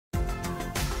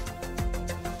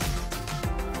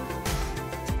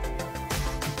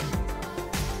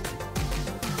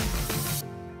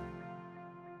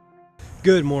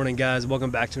Good morning, guys.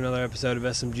 Welcome back to another episode of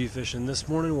SMG Fishing. This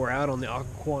morning we're out on the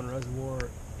Occoquan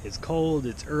Reservoir. It's cold,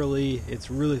 it's early,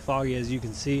 it's really foggy as you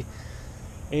can see.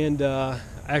 And I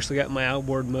actually got my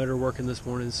outboard motor working this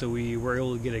morning, so we were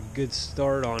able to get a good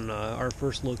start on our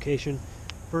first location.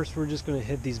 First, we're just going to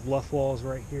hit these bluff walls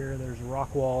right here. There's a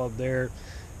rock wall up there.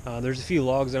 There's a few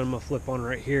logs that I'm going to flip on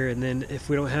right here. And then if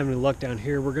we don't have any luck down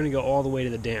here, we're going to go all the way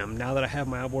to the dam. Now that I have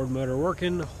my outboard motor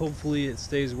working, hopefully it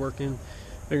stays working.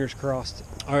 Fingers crossed.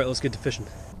 All right, let's get to fishing.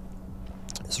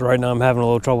 So right now I'm having a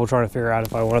little trouble trying to figure out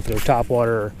if I want to throw topwater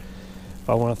or if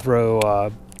I want to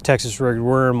throw Texas rigged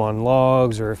worm on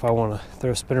logs or if I want to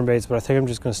throw spinner baits, but I think I'm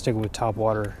just going to stick with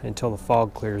topwater until the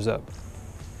fog clears up.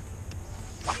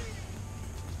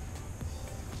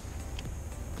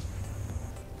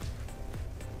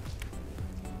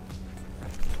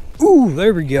 Ooh,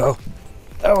 there we go.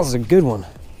 That was a good one.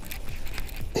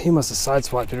 He must have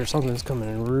sideswiped it or something. It's coming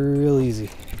in real easy.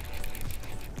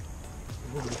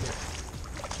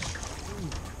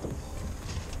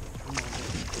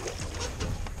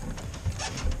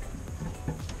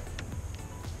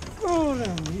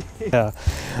 Yeah.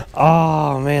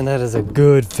 Oh man, that is a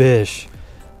good fish.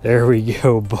 There we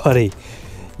go, buddy.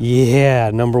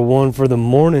 Yeah, number one for the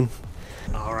morning.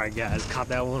 All right, guys, caught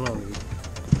that one on the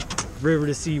river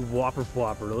to sea whopper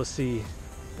flopper. Let's see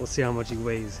how much he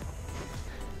weighs.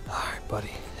 All right,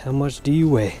 buddy, how much do you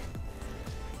weigh?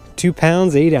 2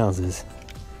 pounds, 8 ounces.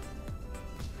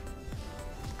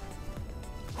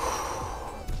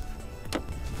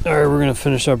 All right, we're gonna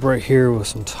finish up right here with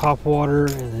some top water,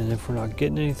 and then if we're not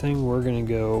getting anything, we're gonna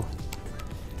go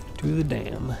to the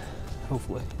dam,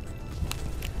 hopefully.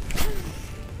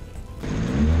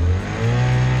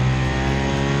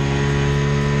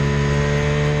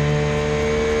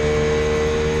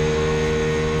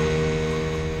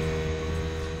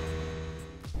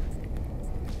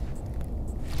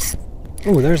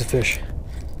 Oh, there's a fish.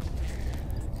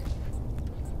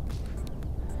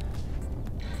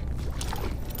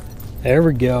 There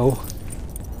we go.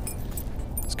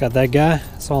 It's got that guy.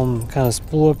 I saw him kind of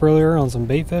spool up earlier on some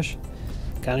bait fish.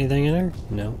 Got anything in there?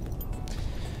 No.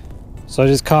 So I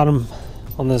just caught him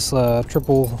on this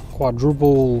triple,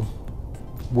 quadruple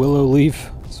willow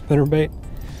leaf spinner bait.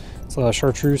 It's a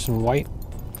chartreuse and white.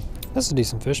 That's a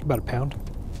decent fish, about a pound.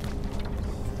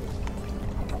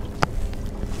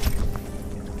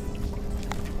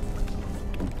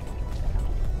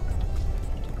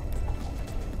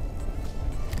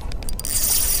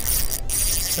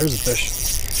 There's a fish.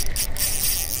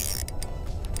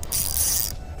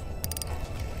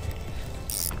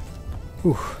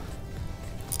 Whew.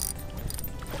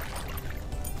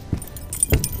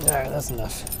 Alright, that's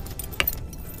enough.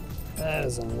 That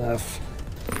is enough.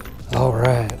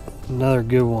 Alright, another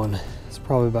good one. It's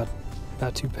probably about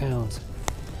 2 pounds.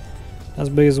 Not as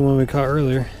big as the one we caught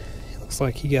earlier. It looks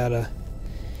like he's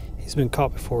been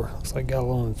caught before. Looks like he got a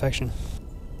little infection.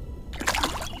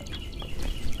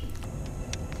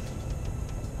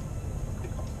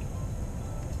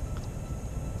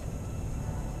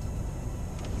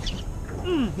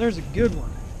 There's a good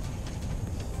one.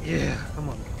 Yeah, come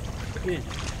on. Get in.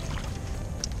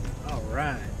 All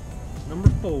right, number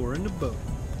 4 in the boat.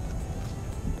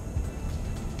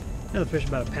 Another fish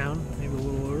about a pound, maybe a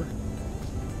little over.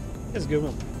 That's a good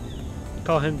one.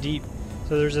 Call him deep.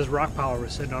 So there's this rock pile we're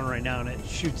sitting on right now, and it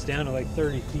shoots down to like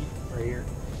 30 feet right here.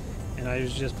 And I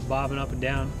was just bobbing up and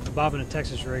down, bobbing a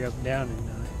Texas rig up and down,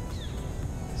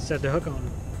 and set the hook on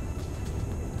him.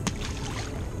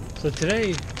 So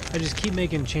today, I just keep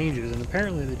making changes, and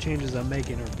apparently the changes I'm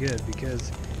making are good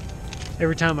because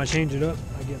every time I change it up,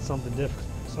 I get something different.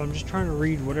 So I'm just trying to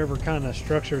read whatever kind of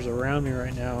structures around me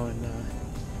right now, and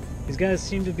these guys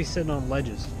seem to be sitting on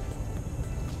ledges.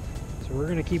 So we're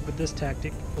gonna keep with this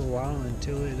tactic for a while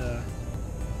until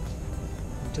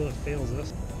it fails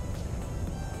us.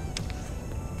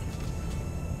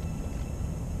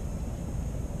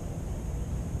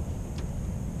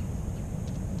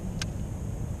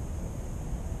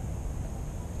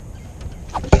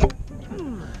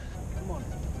 Come on.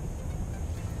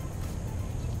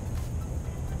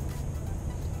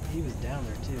 He was down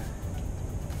there too.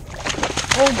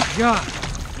 Oh my God!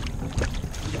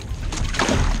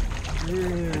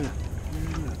 Yeah.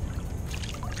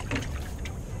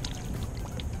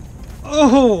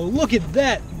 Oh, look at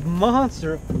that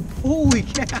monster! Holy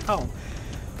cow!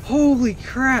 Holy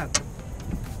crap!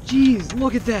 Jeez,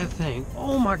 look at that thing!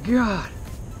 Oh my God!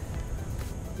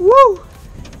 Woo!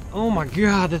 Oh my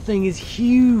God, the thing is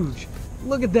huge.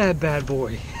 Look at that bad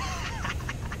boy.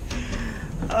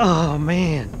 Oh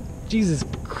man, Jesus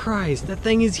Christ, that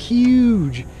thing is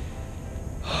huge.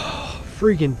 Oh,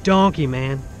 freaking donkey,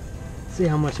 man. See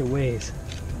how much it weighs.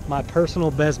 My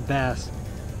personal best bass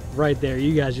right there.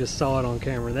 You guys just saw it on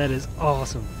camera. That is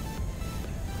awesome.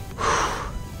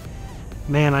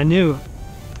 Man,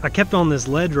 I kept on this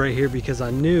ledge right here because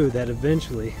I knew that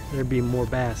eventually there'd be more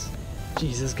bass.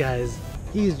 Jeez, this guy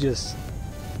he's just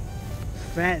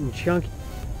fat and chunky.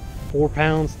 4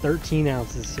 pounds, 13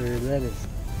 ounces, sir. That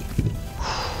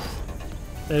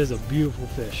is a beautiful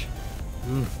fish.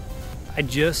 I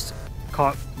just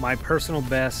caught my personal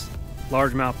best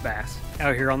largemouth bass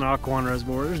out here on the Occoquan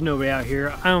Reservoir. There's nobody out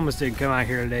here. I almost didn't come out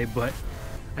here today, but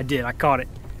I did. I caught it.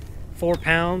 4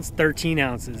 pounds, 13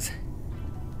 ounces.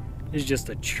 It's just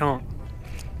a chunk.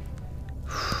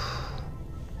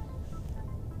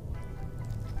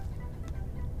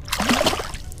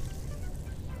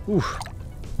 Oof.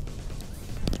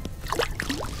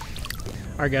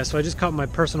 Alright guys, so I just caught my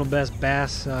personal best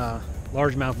bass,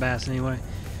 largemouth bass anyway,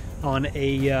 on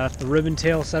a the ribbon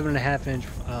tail 7.5 inch,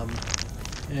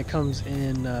 and it comes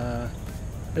in,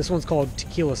 this one's called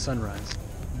Tequila Sunrise.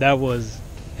 That was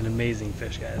an amazing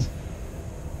fish, guys.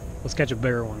 Let's catch a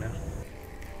bigger one now.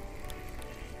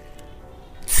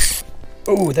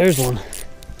 Oh, there's one.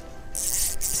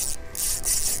 It's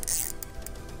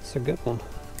a good one.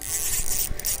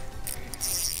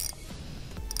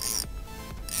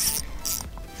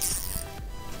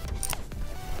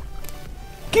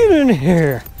 Get in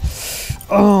here.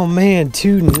 Oh man,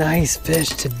 2 nice fish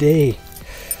today.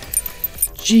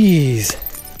 Jeez,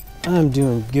 I'm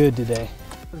doing good today.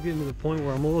 I'm getting to the point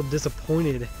where I'm a little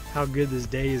disappointed how good this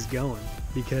day is going,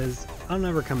 because I'll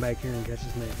never come back here and catch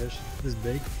this many fish this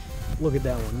big. Look at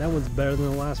that one. That one's better than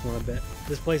the last one, I bet.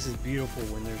 This place is beautiful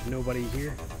when there's nobody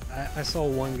here. I saw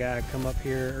one guy come up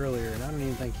here earlier and I don't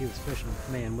even think he was fishing.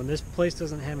 Man, when this place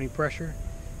doesn't have any pressure,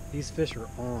 these fish are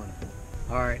on.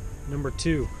 All right, number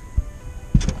 2.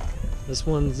 This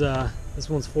one's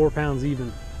 4 pounds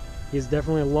even. He's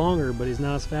definitely longer, but he's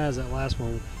not as fat as that last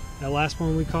one. That last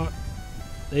one we caught,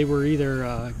 they were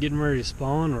either getting ready to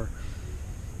spawn or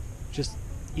just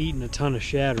eating a ton of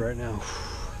shad right now.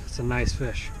 It's a nice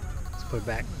fish. Let's put it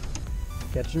back.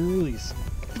 Catch and release.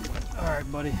 All right,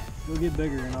 buddy. Go get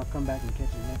bigger and I'll come back and catch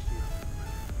you next year.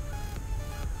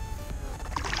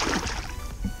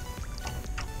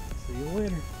 See you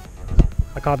later.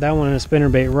 I caught that one in a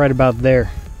spinnerbait right about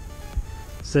there,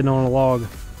 sitting on a log,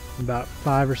 about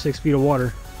 5 or 6 feet of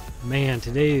water. Man,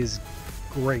 today is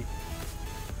great.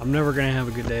 I'm never gonna have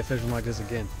a good day fishing like this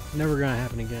again. Never gonna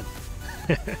happen again.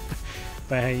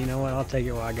 But hey, you know what? I'll take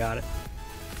it while I got it.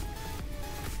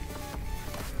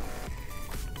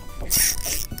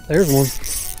 There's one.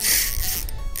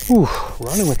 Ooh,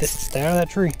 running with it. Stay out of that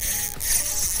tree.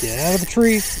 Get out of the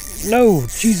tree. No,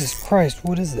 Jesus Christ,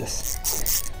 what is this?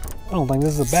 I don't think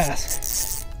this is a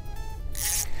bass.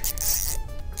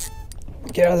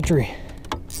 Get out of the tree.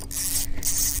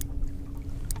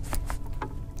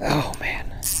 Oh man.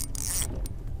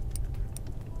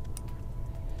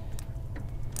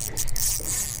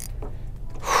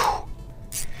 Whew.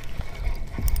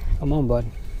 Come on, bud.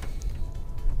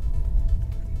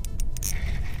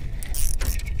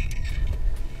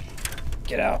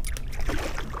 Get out.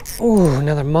 Ooh,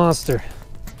 another monster.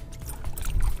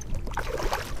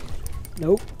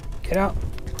 Nope. Get out.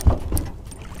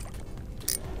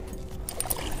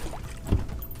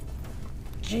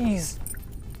 Jeez.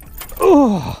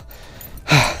 Oh.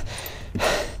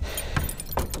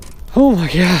 Oh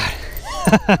my God.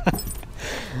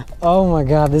 Oh my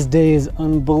God, this day is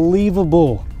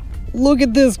unbelievable. Look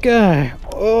at this guy.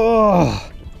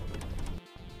 Oh.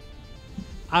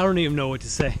 I don't even know what to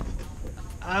say.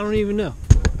 I don't even know.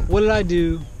 What did I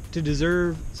do to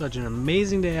deserve such an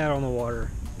amazing day out on the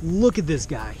water? Look at this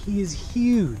guy. He is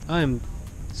huge. I am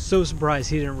so surprised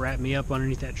he didn't wrap me up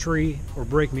underneath that tree or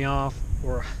break me off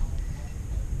or...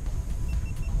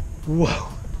 Whoa.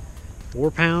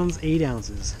 4 pounds, 8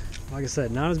 ounces. Like I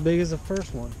said, not as big as the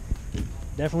first one.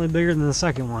 Definitely bigger than the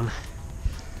second one.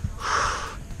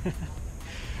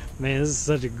 Man, this is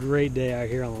such a great day out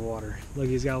here on the water. Look,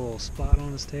 he's got a little spot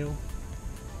on his tail.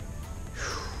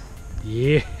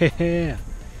 Yeah.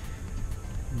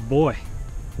 Boy.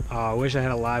 Oh, I wish I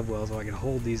had a live well so I could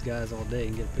hold these guys all day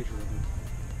and get a picture of them.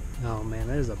 Oh man,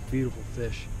 that is a beautiful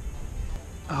fish.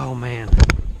 Oh man,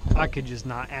 I could just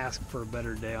not ask for a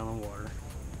better day on the water.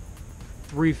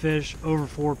 3 fish, over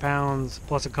 4 pounds,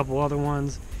 plus a couple other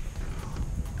ones.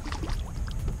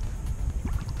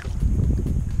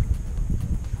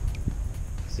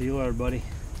 See you later, buddy.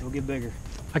 Go get bigger.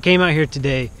 I came out here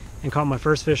today and caught my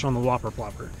first fish on the Whopper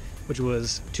Plopper, which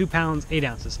was 2 pounds, 8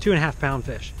 ounces, 2.5 pound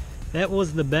fish. That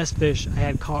was the best fish I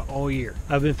had caught all year.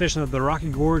 I've been fishing up the Rocky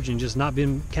Gorge and just not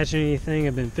been catching anything.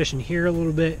 I've been fishing here a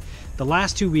little bit. The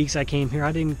last 2 weeks I came here,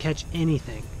 I didn't catch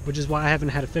anything, which is why I haven't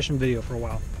had a fishing video for a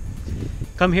while.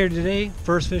 Come here today,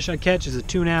 first fish I catch is a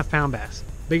 2.5 pound bass.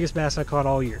 Biggest bass I caught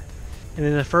all year. And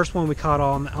then the first one we caught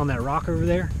on that rock over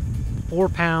there, 4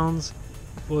 pounds,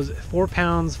 was 4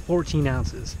 pounds, 14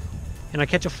 ounces. And I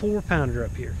catch a 4 pounder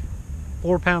up here.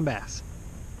 4 pound bass.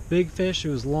 Big fish, it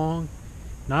was long.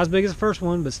 Not as big as the first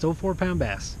one, but still 4 pound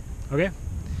bass. Okay?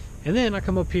 And then I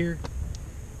come up here,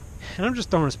 and I'm just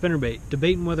throwing a spinnerbait,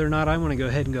 debating whether or not I want to go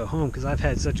ahead and go home because I've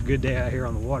had such a good day out here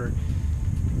on the water.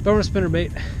 Throwing a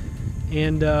spinnerbait,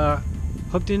 and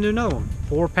hooked into another one.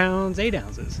 4 pounds, 8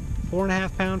 ounces.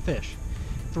 4.5 pound fish.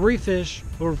 3 fish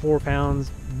over 4 pounds.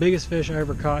 Biggest fish I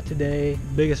ever caught today.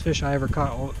 Biggest fish I ever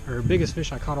caught, or biggest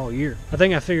fish I caught all year. I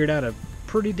think I figured out a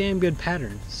pretty damn good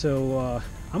pattern. So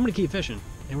I'm gonna keep fishing,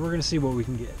 and we're gonna see what we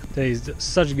can get. Today's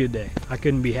such a good day. I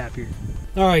couldn't be happier.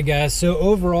 All right, guys. So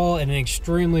overall, an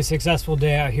extremely successful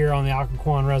day out here on the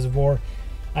Occoquan Reservoir.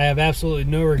 I have absolutely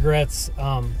no regrets,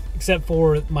 except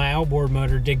for my outboard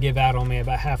motor did give out on me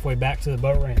about halfway back to the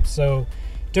boat ramp. So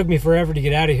it took me forever to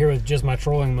get out of here with just my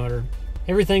trolling motor.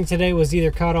 Everything today was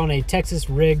either caught on a Texas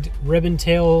rigged ribbon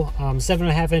tail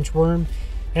 7.5 inch worm.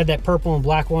 Had that purple and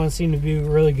black one, seemed to be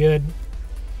really good.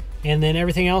 And then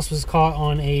everything else was caught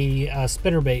on a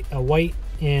spinnerbait, a white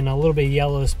and a little bit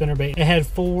yellow spinnerbait. It had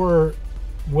 4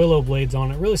 willow blades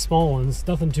on it, really small ones,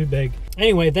 nothing too big.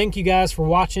 Anyway, thank you guys for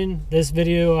watching this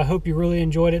video. I hope you really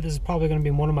enjoyed it. This is probably going to be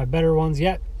one of my better ones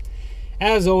yet.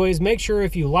 As always, make sure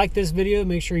if you like this video,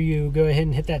 make sure you go ahead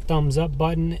and hit that thumbs up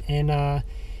button. And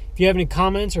if you have any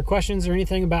comments or questions or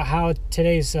anything about how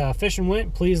today's fishing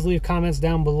went, please leave comments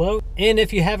down below. And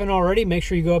if you haven't already, make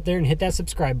sure you go up there and hit that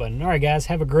subscribe button. All right, guys,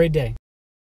 have a great day.